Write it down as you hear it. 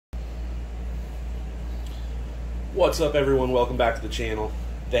What's up, everyone? Welcome back to the channel.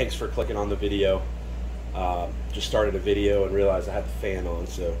 Thanks for clicking on the video. Just started a video and realized I had the fan on,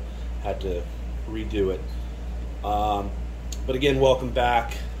 so had to redo it. But again, welcome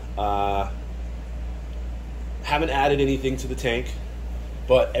back. Haven't added anything to the tank,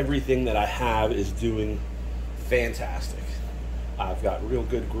 but everything that I have is doing fantastic. I've got real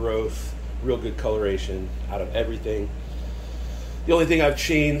good growth, real good coloration out of everything. The only thing I've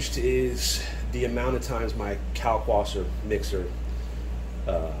changed is the amount of times my kalkwasser mixer,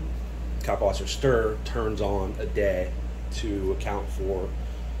 kalkwasser stir turns on a day to account for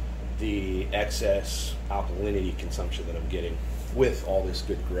the excess alkalinity consumption that I'm getting with all this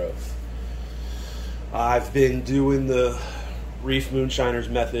good growth. I've been doing the Reef Moonshiners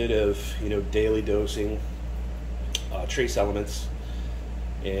method of, daily dosing trace elements,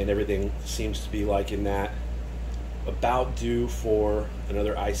 and everything seems to be liking that. About due for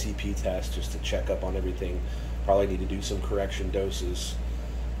another ICP test just to check up on everything. Probably need to do some correction doses.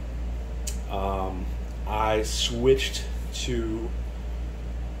 I switched to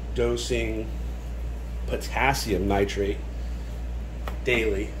dosing potassium nitrate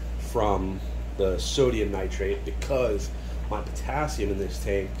daily from the sodium nitrate because my potassium in this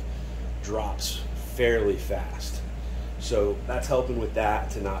tank drops fairly fast. So that's helping with that,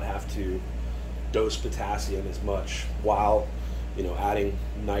 to not have to dose potassium as much while adding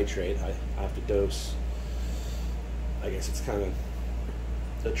nitrate. I have to dose, I guess it's kind of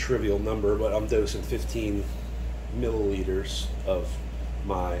a trivial number, but I'm dosing 15 milliliters of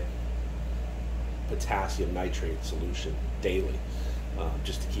my potassium nitrate solution daily,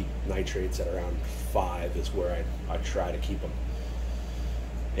 just to keep nitrates at around 5 is where I try to keep them.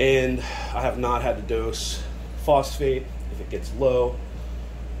 And I have not had to dose phosphate. If it gets low,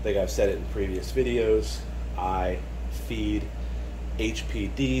 I think I've said it in previous videos, I feed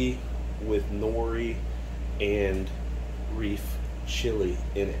HPD with nori and reef chili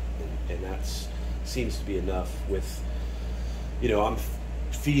in it, and that seems to be enough. With I'm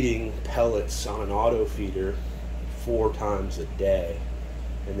feeding pellets on an auto feeder 4 times a day,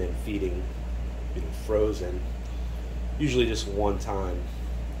 and then feeding frozen usually just 1 time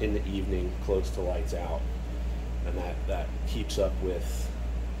in the evening close to lights out, and that keeps up with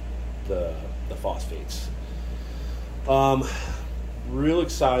the phosphates. Real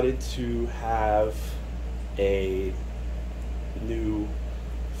excited to have a new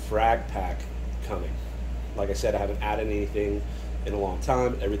frag pack coming. Like I said, I haven't added anything in a long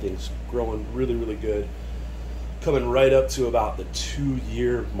time. Everything's growing really, really good. Coming right up to about the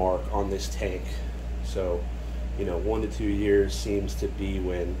 2-year mark on this tank. So, 1 to 2 years seems to be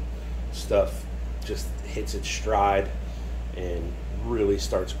when stuff just hits its stride and really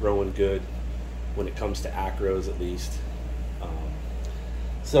starts growing good when it comes to acros, at least.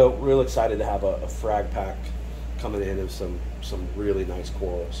 So real excited to have a frag pack coming in of some really nice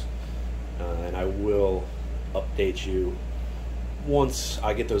corals, and I will update you once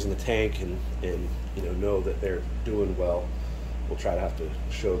I get those in the tank and know that they're doing well. We'll try to have to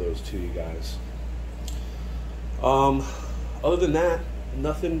show those to you guys. Other than that,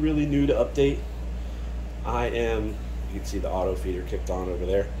 nothing really new to update. You can see the auto feeder kicked on over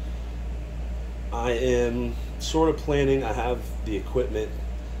there. I am sort of planning, I have the equipment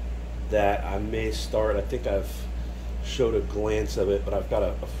that I may start. I think I've showed a glance of it, but I've got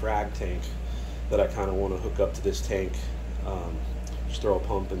a frag tank that I kind of want to hook up to this tank. Just throw a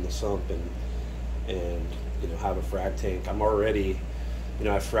pump in the sump and have a frag tank. I'm already, I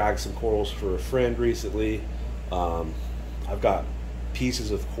fragged some corals for a friend recently. I've got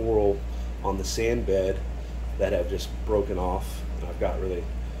pieces of coral on the sand bed that have just broken off, and I've got really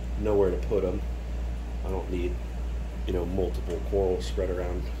nowhere to put them. I don't need multiple corals spread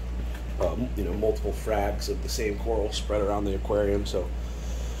around, multiple frags of the same coral spread around the aquarium. So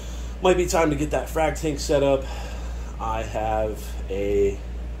might be time to get that frag tank set up. I have a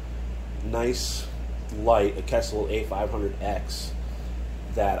nice light, a Kessel A500X,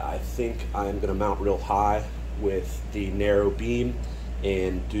 that I think I'm going to mount real high with the narrow beam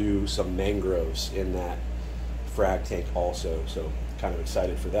and do some mangroves in that frag tank also. So kind of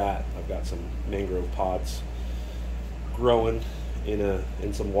excited for that. I've got some mangrove pods growing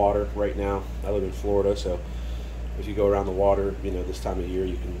in some water right now. I live in Florida, so if you go around the water, this time of year,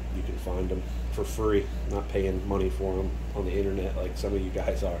 you can find them for free, not paying money for them on the internet like some of you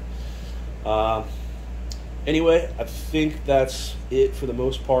guys are. Anyway, I think that's it for the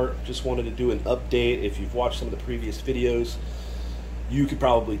most part. Just wanted to do an update. If you've watched some of the previous videos, you could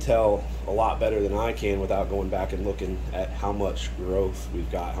probably tell a lot better than I can without going back and looking at how much growth we've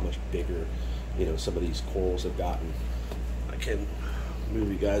got, how much bigger some of these corals have gotten. I can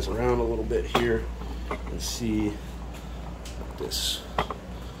move you guys around a little bit here. and see this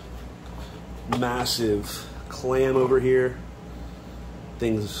massive clam over here.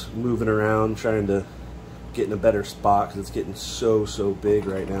 Things moving around, trying to get in a better spot because it's getting so big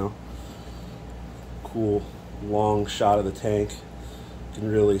right now. Cool long shot of the tank. You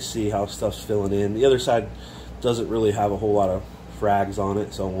can really see how stuff's filling in. The other side doesn't really have a whole lot of frags on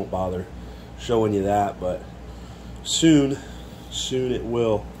it, so I won't bother showing you that, but soon it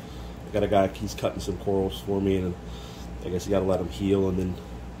will. I got a guy, he's cutting some corals for me, and I guess you got to let them heal, and then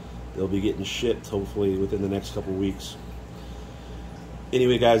they'll be getting shipped hopefully within the next couple weeks.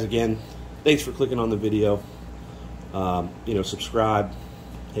 Anyway, guys, again, thanks for clicking on the video. You know, subscribe,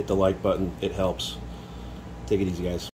 hit the like button, it helps. Take it easy, guys.